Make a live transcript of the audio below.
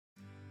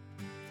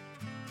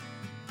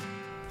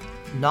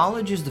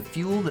Knowledge is the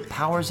fuel that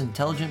powers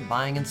intelligent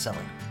buying and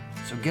selling.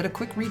 So get a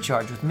quick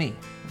recharge with me,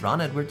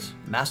 Ron Edwards,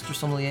 Master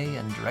Sommelier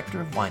and Director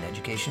of Wine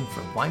Education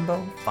for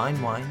Winebow, Fine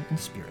Wine, and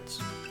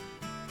Spirits.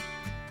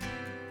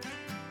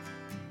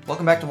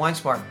 Welcome back to Wine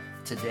Smart.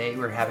 Today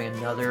we're having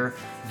another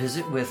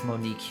visit with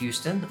Monique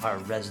Houston, our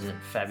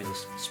resident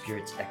fabulous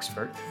spirits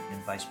expert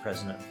and Vice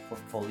President of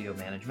Portfolio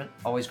Management.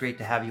 Always great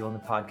to have you on the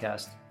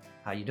podcast.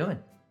 How you doing?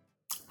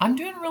 I'm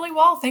doing really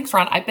well. Thanks,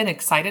 Ron. I've been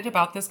excited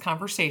about this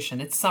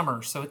conversation. It's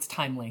summer, so it's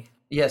timely.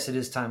 Yes, it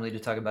is timely to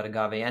talk about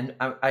agave. And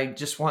I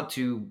just want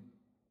to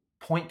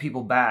point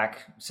people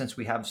back, since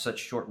we have such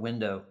short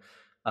window,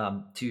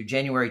 to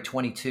January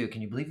 22.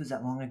 Can you believe it was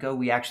that long ago?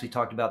 We actually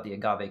talked about the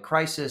agave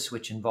crisis,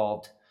 which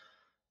involved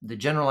the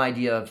general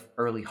idea of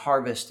early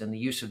harvest and the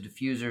use of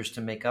diffusers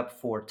to make up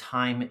for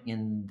time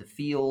in the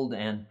field.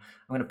 And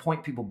I'm going to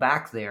point people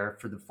back there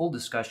for the full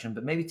discussion,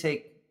 but maybe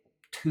take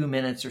 2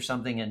 minutes or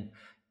something and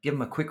give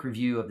them a quick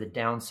review of the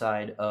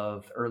downside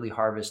of early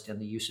harvest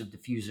and the use of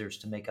diffusers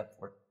to make up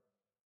for it.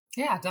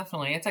 Yeah,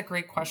 definitely. It's a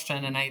great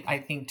question. And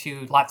I think,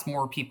 too, lots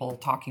more people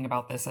talking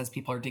about this as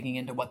people are digging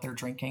into what they're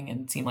drinking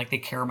and seem like they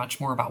care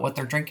much more about what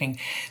they're drinking.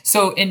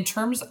 So in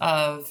terms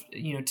of,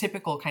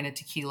 typical kind of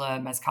tequila,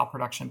 mezcal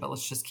production, but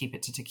let's just keep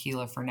it to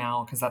tequila for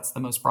now, because that's the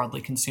most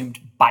broadly consumed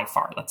by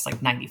far. That's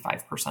like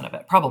 95% of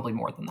it, probably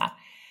more than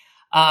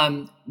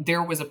that.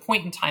 There was a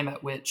point in time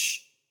at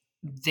which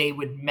they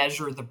would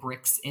measure the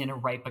bricks in a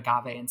ripe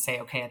agave and say,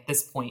 okay, at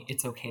this point,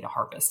 it's okay to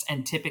harvest.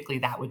 And typically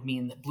that would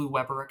mean that Blue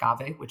Weber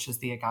agave, which is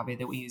the agave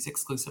that we use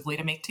exclusively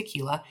to make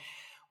tequila,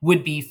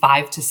 would be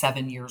 5 to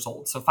 7 years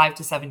old. So 5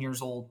 to 7 years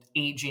old,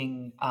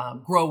 aging,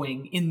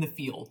 growing in the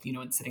field,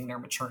 and sitting there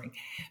maturing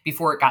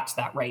before it got to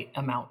that right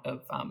amount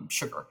of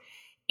sugar.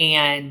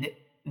 And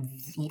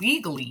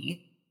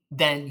legally,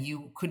 then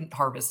you couldn't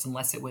harvest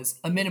unless it was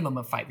a minimum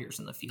of 5 years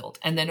in the field.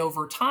 And then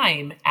over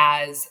time,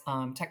 as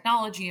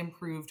technology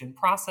improved and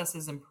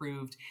processes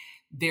improved,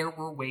 there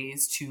were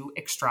ways to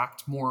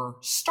extract more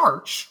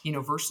starch,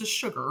 versus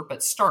sugar,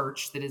 but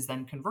starch that is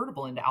then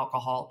convertible into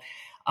alcohol.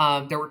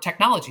 There were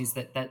technologies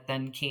that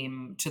then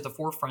came to the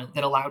forefront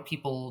that allowed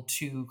people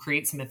to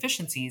create some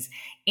efficiencies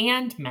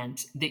and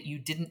meant that you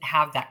didn't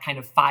have that kind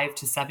of 5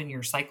 to 7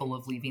 year cycle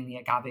of leaving the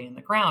agave in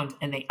the ground.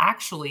 And they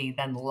actually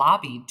then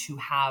lobbied to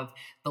have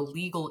the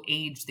legal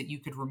age that you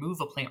could remove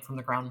a plant from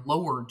the ground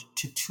lowered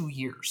to 2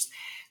 years.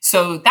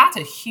 So that's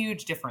a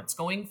huge difference,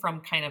 going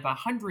from kind of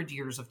 100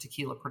 years of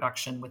tequila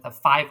production with a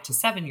 5 to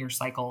 7 year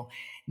cycle.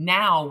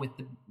 Now with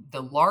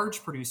the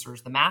large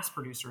producers, the mass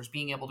producers,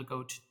 being able to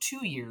go to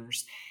 2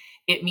 years,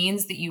 it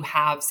means that you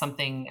have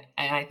something,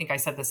 and I think I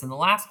said this in the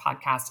last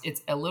podcast,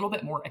 it's a little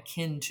bit more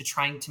akin to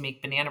trying to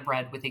make banana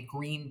bread with a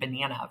green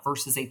banana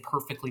versus a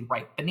perfectly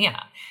ripe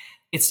banana.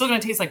 It's still going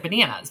to taste like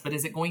bananas, but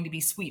is it going to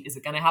be sweet? Is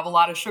it going to have a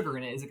lot of sugar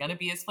in it? Is it going to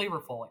be as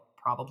flavorful?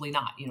 Probably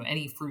not.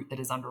 Any fruit that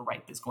is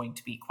underripe is going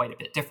to be quite a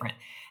bit different.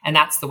 And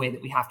that's the way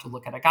that we have to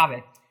look at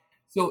agave.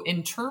 So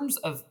in terms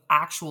of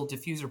actual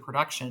diffuser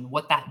production,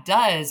 what that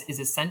does is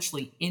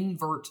essentially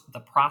invert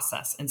the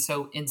process. And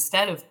so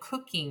instead of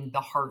cooking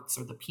the hearts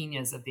or the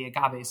pinas of the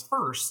agaves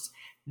first,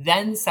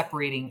 then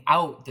separating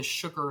out the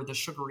sugar, the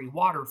sugary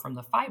water from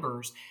the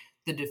fibers,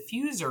 the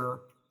diffuser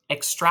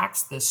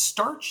extracts the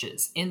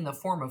starches in the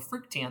form of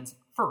fructans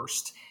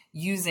first,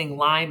 using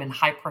lime and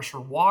high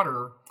pressure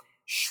water,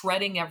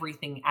 shredding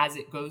everything as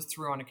it goes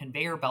through on a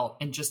conveyor belt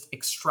and just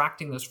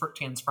extracting those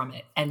fructans from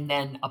it, and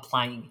then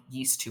applying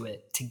yeast to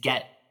it to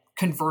get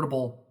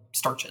convertible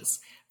starches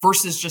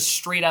versus just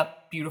straight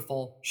up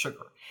beautiful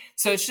sugar.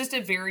 So it's just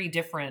a very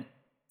different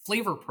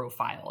flavor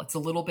profile. It's a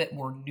little bit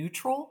more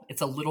neutral.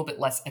 It's a little bit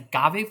less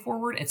agave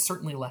forward. It's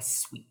certainly less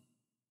sweet.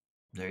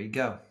 There you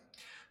go.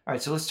 All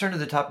right, so let's turn to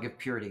the topic of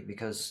purity,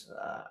 because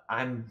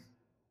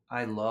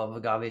I love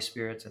agave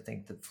spirits. I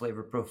think the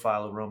flavor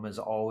profile aroma is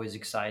always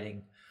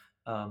exciting.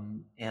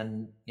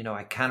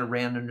 I kind of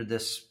ran under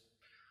this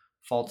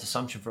false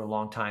assumption for a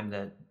long time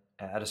that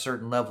at a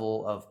certain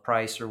level of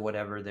price or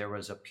whatever, there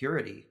was a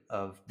purity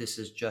of this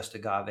is just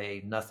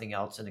agave, nothing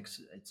else, and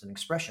it's an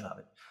expression of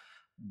it.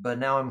 But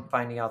now I'm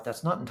finding out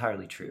that's not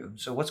entirely true.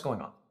 So what's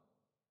going on?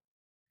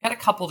 Got a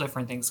couple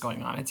different things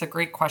going on. It's a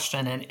great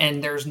question.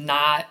 And there's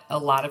not a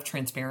lot of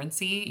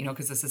transparency,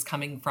 because this is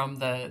coming from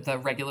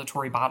the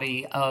regulatory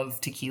body of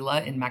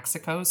tequila in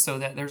Mexico. So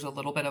that there's a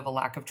little bit of a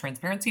lack of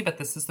transparency, but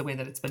this is the way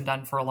that it's been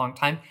done for a long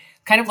time.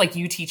 Kind of like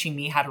you teaching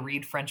me how to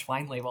read French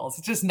wine labels.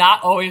 It's just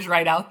not always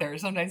right out there.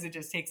 Sometimes it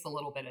just takes a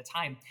little bit of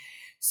time.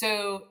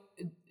 So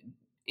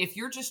if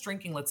you're just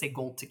drinking, let's say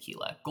gold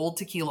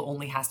tequila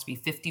only has to be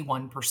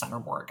 51% or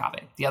more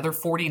agave. The other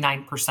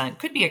 49%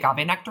 could be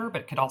agave nectar,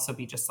 but it could also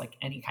be just like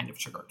any kind of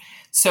sugar.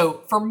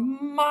 So for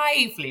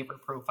my flavor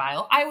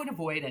profile, I would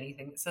avoid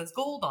anything that says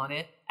gold on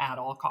it at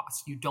all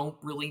costs. You don't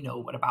really know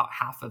what about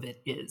half of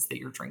it is that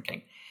you're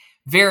drinking.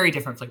 Very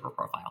different flavor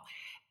profile.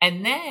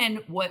 And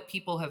then what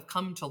people have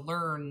come to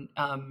learn,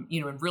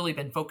 and really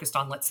been focused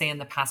on, let's say in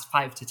the past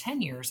 5 to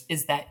 10 years,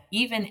 is that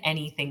even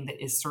anything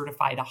that is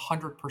certified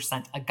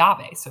 100%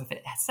 agave, so if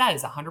it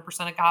says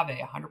 100% agave,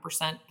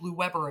 100% Blue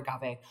Weber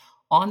agave,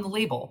 on the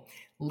label.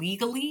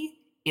 Legally,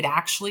 it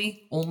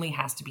actually only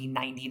has to be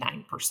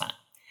 99%.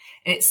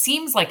 And it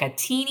seems like a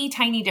teeny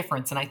tiny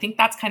difference. And I think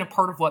that's kind of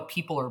part of what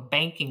people are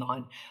banking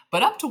on.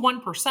 But up to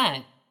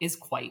 1% is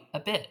quite a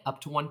bit,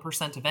 up to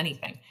 1% of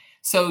anything.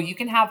 So you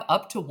can have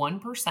up to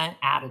 1%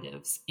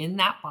 additives in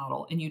that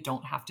bottle and you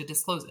don't have to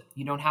disclose it.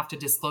 You don't have to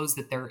disclose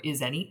that there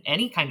is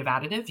any kind of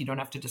additive. You don't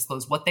have to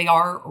disclose what they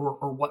are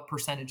or what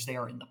percentage they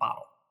are in the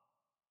bottle.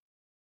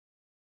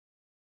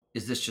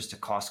 Is this just a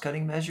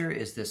cost-cutting measure?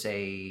 Is this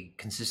a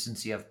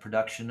consistency of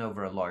production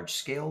over a large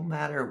scale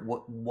matter?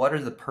 What are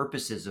the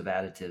purposes of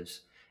additives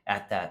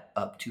at that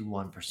up to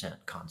 1%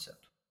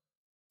 concept?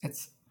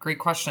 It's a great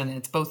question.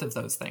 It's both of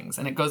those things.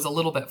 And it goes a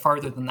little bit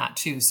farther than that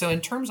too. So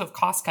in terms of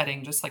cost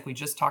cutting, just like we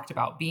just talked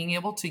about, being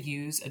able to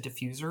use a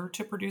diffuser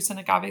to produce an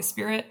agave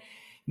spirit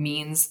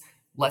means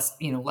less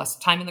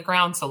time in the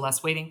ground. So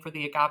less waiting for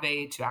the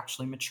agave to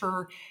actually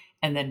mature,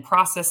 and then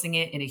processing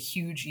it in a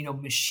huge,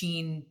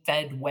 machine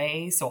fed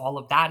way. So all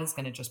of that is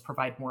going to just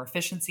provide more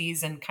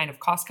efficiencies and kind of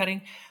cost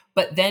cutting.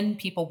 But then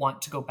people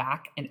want to go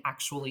back and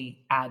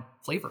actually add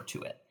flavor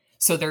to it.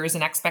 So there is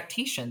an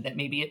expectation that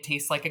maybe it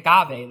tastes like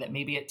agave, that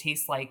maybe it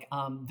tastes like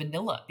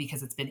vanilla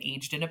because it's been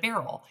aged in a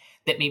barrel,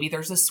 that maybe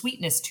there's a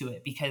sweetness to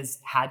it because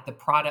had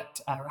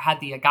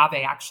the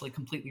agave actually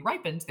completely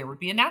ripened, there would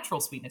be a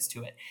natural sweetness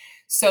to it.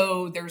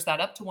 So there's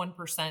that up to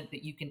 1%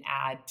 that you can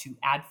add to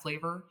add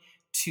flavor,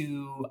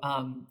 to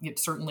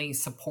certainly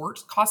support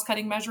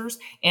cost-cutting measures,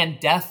 and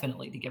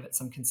definitely to give it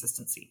some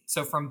consistency.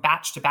 So from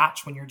batch to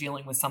batch, when you're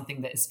dealing with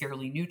something that is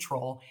fairly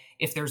neutral,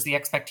 if there's the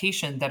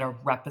expectation that a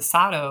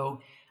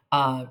reposado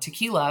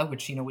tequila,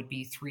 which would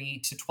be 3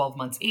 to 12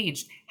 months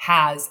aged,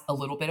 has a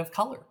little bit of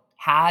color,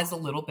 has a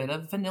little bit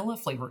of vanilla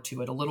flavor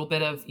to it, a little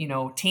bit of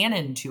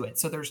tannin to it.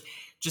 So there's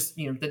just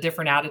the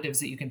different additives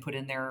that you can put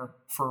in there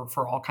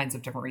for all kinds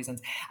of different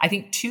reasons. I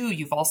think too,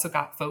 you've also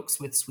got folks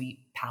with sweet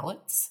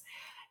palates.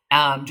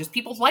 Just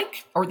people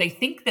like, or they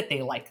think that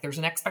they like. There's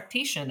an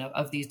expectation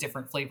of these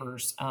different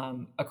flavors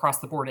across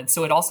the board. And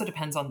so it also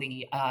depends on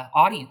the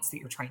audience that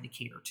you're trying to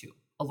cater to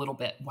a little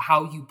bit,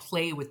 how you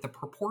play with the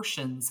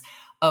proportions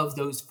of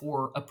those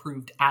 4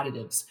 approved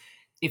additives.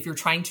 If you're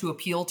trying to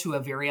appeal to a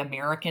very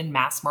American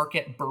mass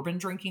market bourbon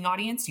drinking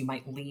audience, you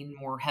might lean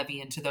more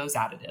heavy into those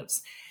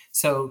additives.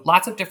 So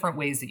lots of different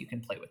ways that you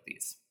can play with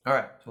these. All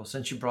right. Well,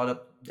 since you brought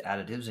up the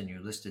additives and you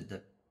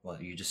listed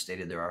you just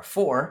stated there are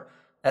 4.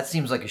 That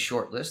seems like a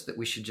short list that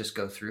we should just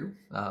go through.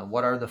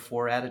 What are the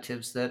 4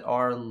 additives that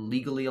are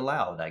legally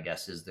allowed, I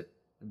guess,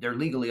 they're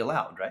legally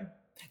allowed, right?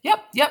 Yep.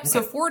 Okay.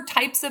 So 4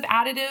 types of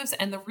additives.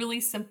 And the really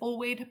simple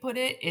way to put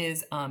it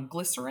is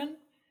glycerin,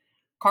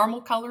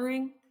 caramel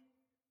coloring,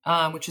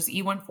 which is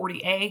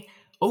E140A,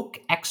 oak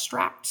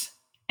extract,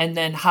 and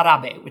then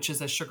jarabe, which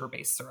is a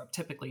sugar-based syrup,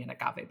 typically an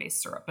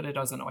agave-based syrup, but it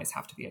doesn't always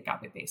have to be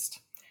agave-based.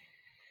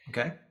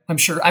 Okay. I'm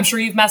sure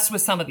you've messed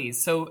with some of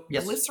these. So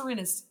yes. Glycerin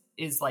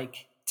is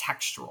like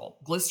textural.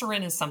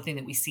 Glycerin is something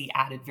that we see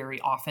added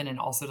very often and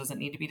also doesn't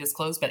need to be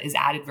disclosed, but is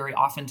added very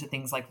often to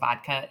things like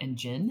vodka and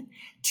gin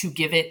to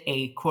give it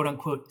a quote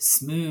unquote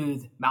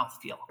smooth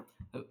mouthfeel.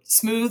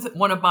 Smooth,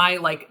 one of my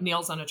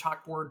nails on a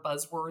chalkboard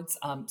buzzwords.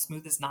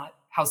 Smooth is not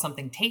how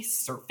something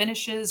tastes or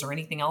finishes or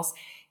anything else.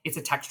 It's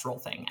a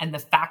textural thing. And the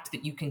fact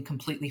that you can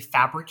completely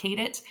fabricate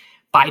it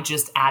by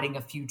just adding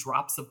a few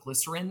drops of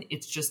glycerin,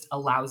 it just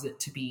allows it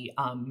to be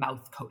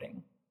mouth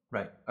coating.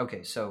 Right.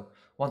 Okay. So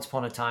once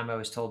upon a time, I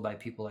was told by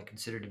people I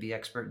consider to be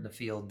expert in the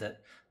field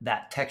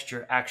that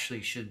texture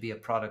actually should be a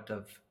product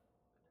of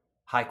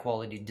high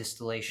quality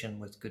distillation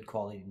with good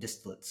quality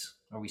distillates.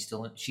 Are we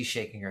still in? She's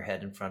shaking her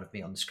head in front of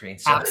me on the screen.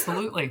 So.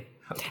 Absolutely.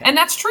 Okay. And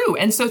that's true.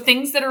 And so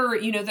things that are,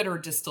 that are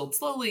distilled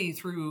slowly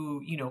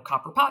through,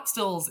 copper pot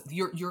stills,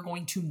 you're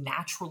going to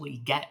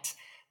naturally get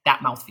that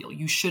mouthfeel.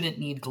 You shouldn't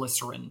need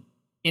glycerin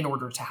in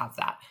order to have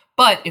that.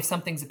 But if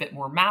something's a bit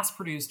more mass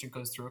produced, it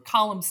goes through a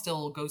column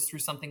still, goes through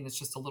something that's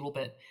just a little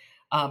bit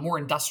more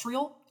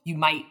industrial, you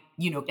might,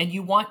 and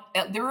you want,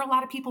 there are a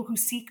lot of people who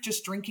seek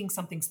just drinking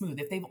something smooth.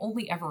 If they've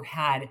only ever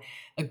had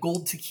a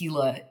gold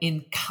tequila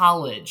in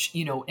college,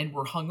 and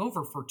were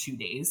hungover for 2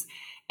 days,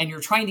 and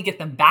you're trying to get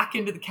them back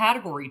into the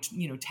category,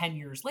 10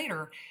 years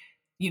later,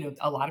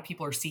 a lot of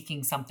people are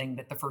seeking something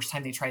that the first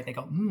time they try it, they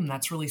go,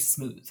 that's really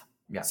smooth.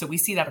 Yeah. So we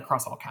see that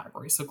across all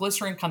categories. So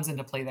glycerin comes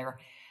into play there.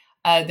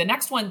 The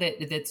next one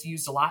that's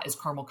used a lot is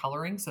caramel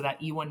coloring. So that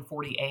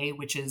E140A,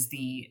 which is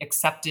the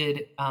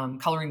accepted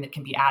coloring that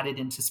can be added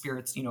into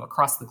spirits,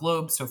 across the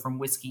globe. So from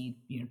whiskey,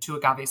 to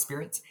agave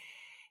spirits.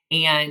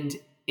 And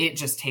it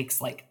just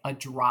takes like a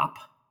drop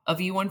of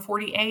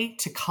E140A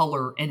to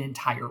color an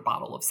entire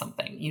bottle of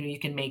something. You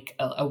can make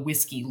a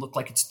whiskey look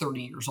like it's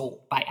 30 years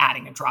old by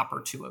adding a drop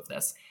or 2 of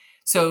this.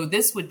 So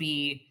this would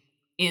be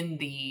in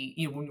the,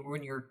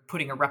 when you're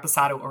putting a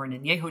reposado or an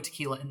añejo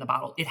tequila in the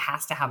bottle, it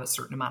has to have a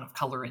certain amount of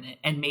color in it.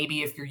 And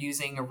maybe if you're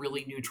using a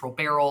really neutral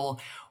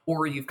barrel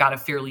or you've got a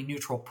fairly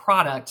neutral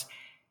product,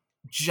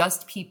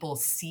 just people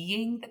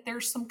seeing that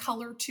there's some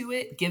color to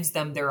it gives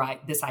them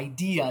this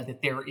idea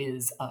that there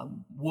is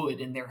wood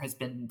and there has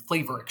been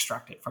flavor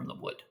extracted from the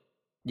wood.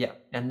 Yeah.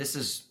 And this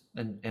is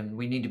and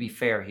we need to be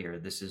fair here.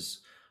 This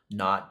is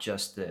not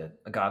just the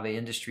agave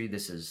industry.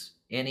 This is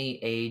any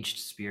aged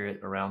spirit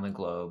around the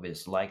globe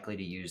is likely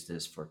to use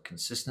this for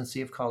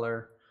consistency of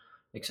color,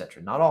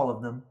 etc. Not all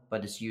of them,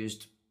 but it's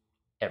used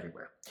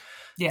everywhere.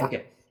 Yeah,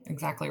 Okay.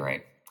 exactly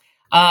right.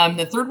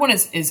 The third one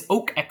is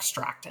oak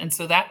extract. And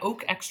so that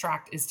oak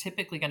extract is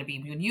typically going to be,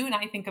 when you and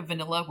I think of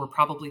vanilla, we're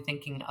probably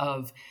thinking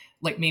of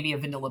like maybe a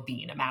vanilla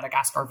bean, a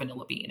Madagascar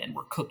vanilla bean, and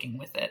we're cooking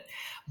with it.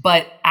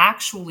 But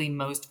actually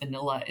most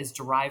vanilla is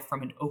derived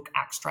from an oak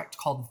extract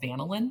called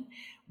vanillin,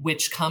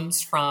 which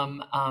comes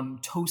from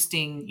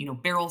toasting,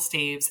 barrel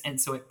staves. And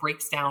so it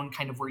breaks down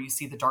kind of where you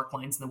see the dark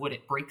lines in the wood.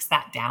 It breaks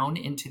that down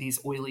into these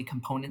oily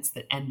components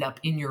that end up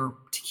in your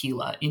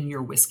tequila, in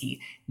your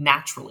whiskey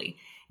naturally.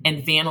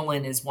 And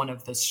vanillin is one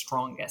of the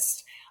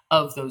strongest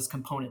of those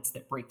components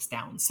that breaks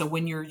down. So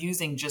when you're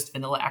using just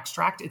vanilla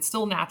extract, it's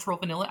still natural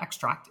vanilla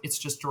extract. It's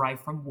just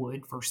derived from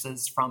wood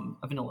versus from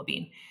a vanilla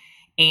bean.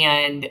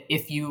 And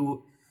if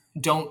you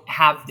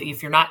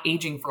if you're not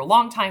aging for a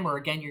long time, or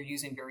again, you're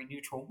using very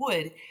neutral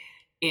wood,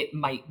 it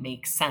might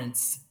make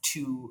sense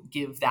to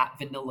give that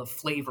vanilla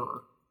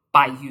flavor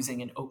by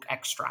using an oak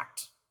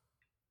extract.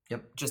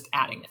 Yep. Just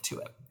adding it to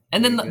it.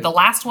 And then the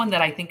last one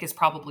that I think is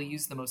probably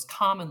used the most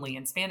commonly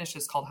in Spanish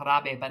is called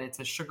jarabe, but it's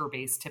a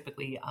sugar-based,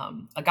 typically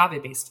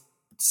agave-based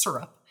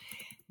syrup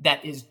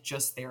that is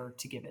just there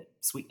to give it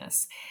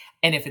sweetness.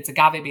 And if it's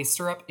agave-based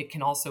syrup, it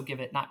can also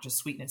give it not just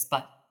sweetness,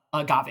 but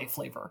agave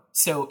flavor.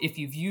 So if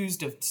you've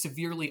used a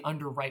severely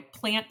underripe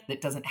plant that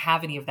doesn't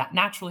have any of that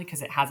naturally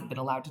because it hasn't been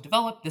allowed to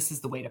develop, this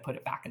is the way to put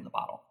it back in the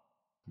bottle.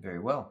 Very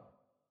well.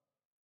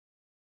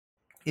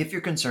 If you're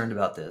concerned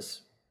about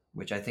this,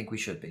 which I think we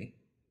should be,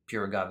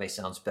 pure agave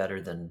sounds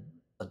better than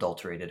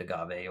adulterated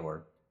agave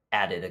or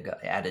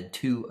added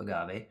to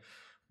agave.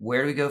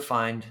 Where do we go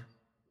find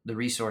the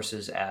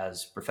resources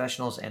as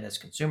professionals and as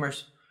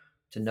consumers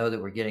to know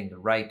that we're getting the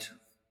right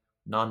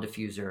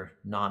non-diffuser,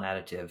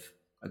 non-additive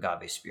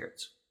agave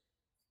spirits?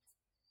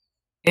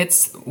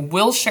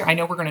 We'll share. I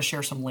know we're going to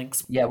share some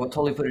links. Yeah, we'll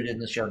totally put it in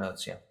the show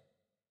notes. Yeah.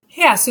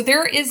 Yeah. So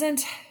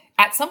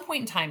at some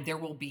point in time, there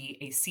will be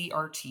a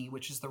CRT,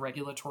 which is the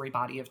regulatory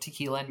body of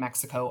tequila in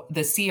Mexico.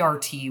 The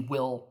CRT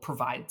will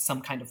provide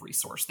some kind of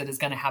resource that is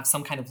going to have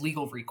some kind of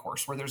legal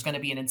recourse, where there's going to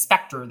be an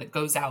inspector that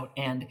goes out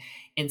and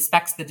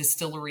inspects the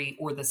distillery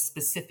or the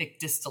specific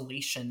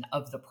distillation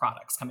of the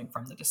products coming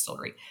from the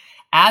distillery.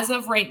 As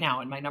of right now,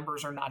 and my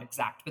numbers are not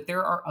exact, but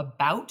there are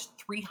about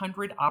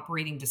 300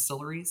 operating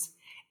distilleries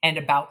and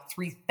about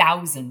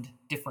 3,000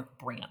 different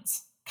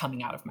brands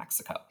coming out of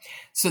Mexico.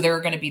 So there are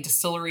going to be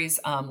distilleries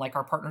like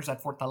our partners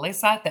at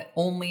Fortaleza that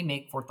only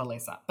make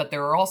Fortaleza, but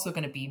there are also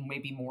going to be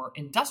maybe more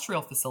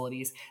industrial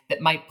facilities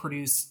that might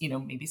produce,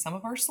 maybe some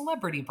of our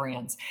celebrity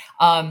brands.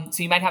 So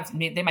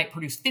they might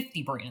produce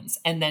 50 brands.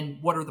 And then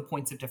what are the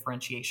points of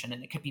differentiation?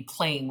 And it could be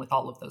playing with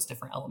all of those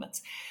different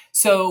elements.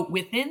 So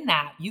within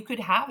that, you could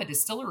have a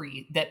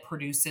distillery that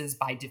produces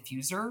by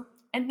diffuser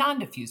and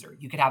non-diffuser.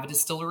 You could have a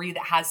distillery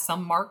that has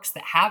some marks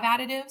that have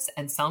additives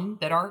and some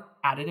that are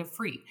additive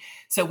free.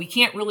 So we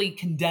can't really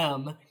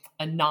condemn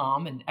a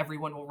NOM, and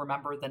everyone will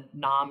remember the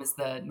NOM is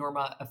the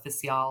Norma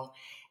Oficial.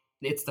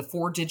 It's the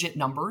 4-digit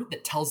number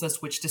that tells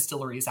us which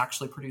distillery is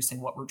actually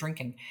producing what we're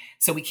drinking.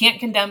 So we can't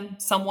condemn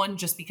someone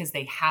just because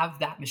they have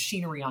that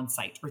machinery on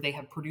site, or they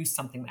have produced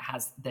something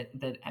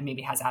that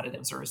maybe has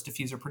additives or is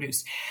diffuser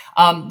produced.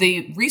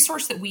 The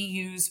resource that we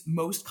use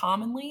most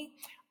commonly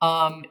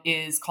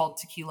is called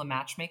Tequila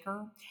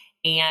Matchmaker.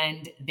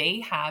 And they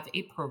have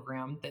a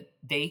program that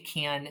they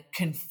can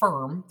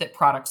confirm that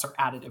products are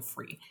additive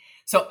free.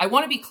 So I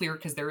want to be clear,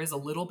 because there is a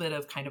little bit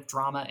of kind of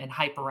drama and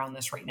hype around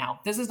this right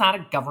now. This is not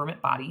a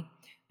government body.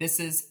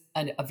 This is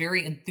a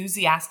very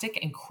enthusiastic,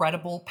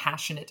 incredible,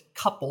 passionate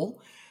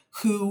couple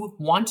who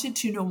wanted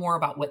to know more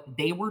about what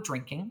they were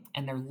drinking,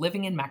 and they're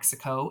living in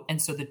Mexico.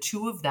 And so the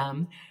two of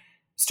them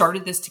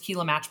started this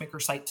Tequila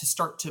Matchmaker site to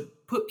start to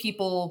put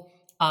people,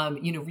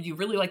 you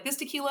really like this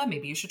tequila,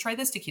 maybe you should try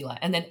this tequila.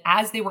 And then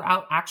as they were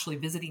out actually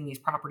visiting these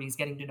properties,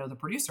 getting to know the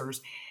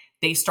producers,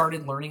 they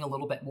started learning a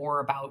little bit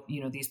more about,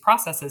 these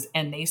processes,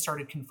 and they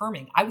started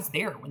confirming. I was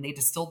there when they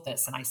distilled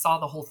this, and I saw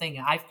the whole thing,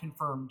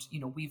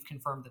 and we've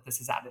confirmed that this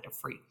is additive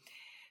free.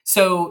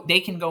 So they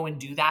can go and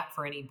do that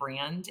for any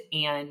brand.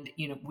 And,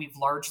 we've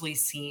largely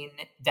seen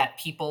that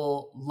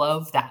people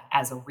love that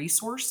as a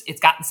resource.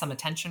 It's gotten some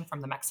attention from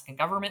the Mexican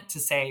government to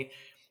say,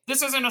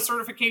 this isn't a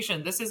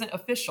certification, this isn't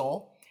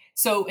official.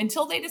 So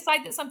until they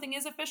decide that something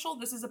is official,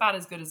 this is about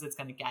as good as it's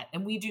going to get.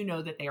 And we do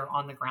know that they are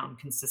on the ground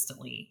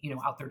consistently,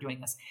 out there doing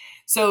this.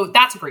 So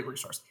that's a great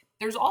resource.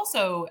 There's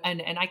also,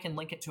 and I can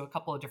link it to a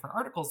couple of different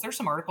articles. There's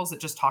some articles that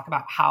just talk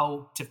about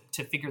how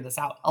to figure this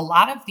out. A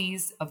lot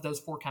of those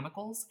 4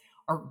 chemicals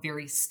are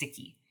very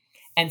sticky.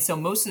 And so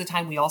most of the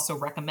time we also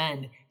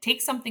recommend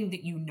take something that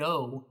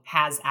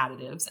has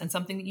additives and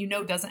something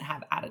that doesn't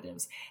have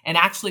additives, and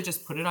actually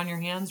just put it on your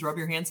hands, rub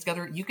your hands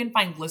together. You can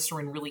find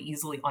glycerin really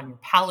easily on your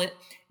palate.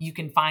 You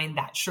can find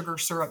that sugar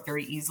syrup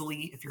very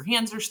easily if your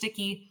hands are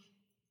sticky.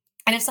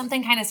 And if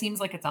something kind of seems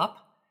like it's up,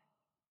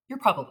 you're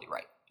probably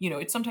right.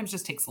 It sometimes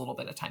just takes a little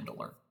bit of time to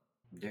learn.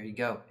 There you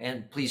go.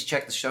 And please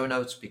check the show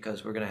notes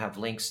because we're going to have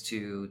links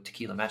to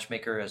Tequila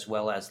Matchmaker as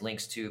well as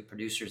links to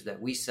producers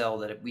that we sell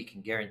that we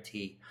can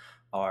guarantee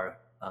are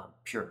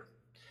pure.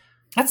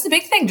 That's the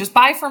big thing. Just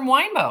buy from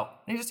Winebow.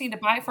 They just need to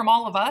buy from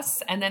all of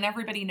us. And then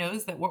everybody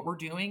knows that what we're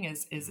doing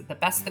is the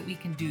best that we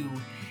can do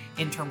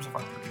in terms of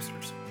our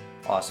producers.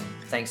 Awesome.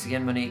 Thanks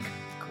again, Monique.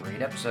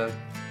 Great episode.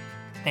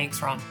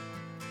 Thanks, Ron.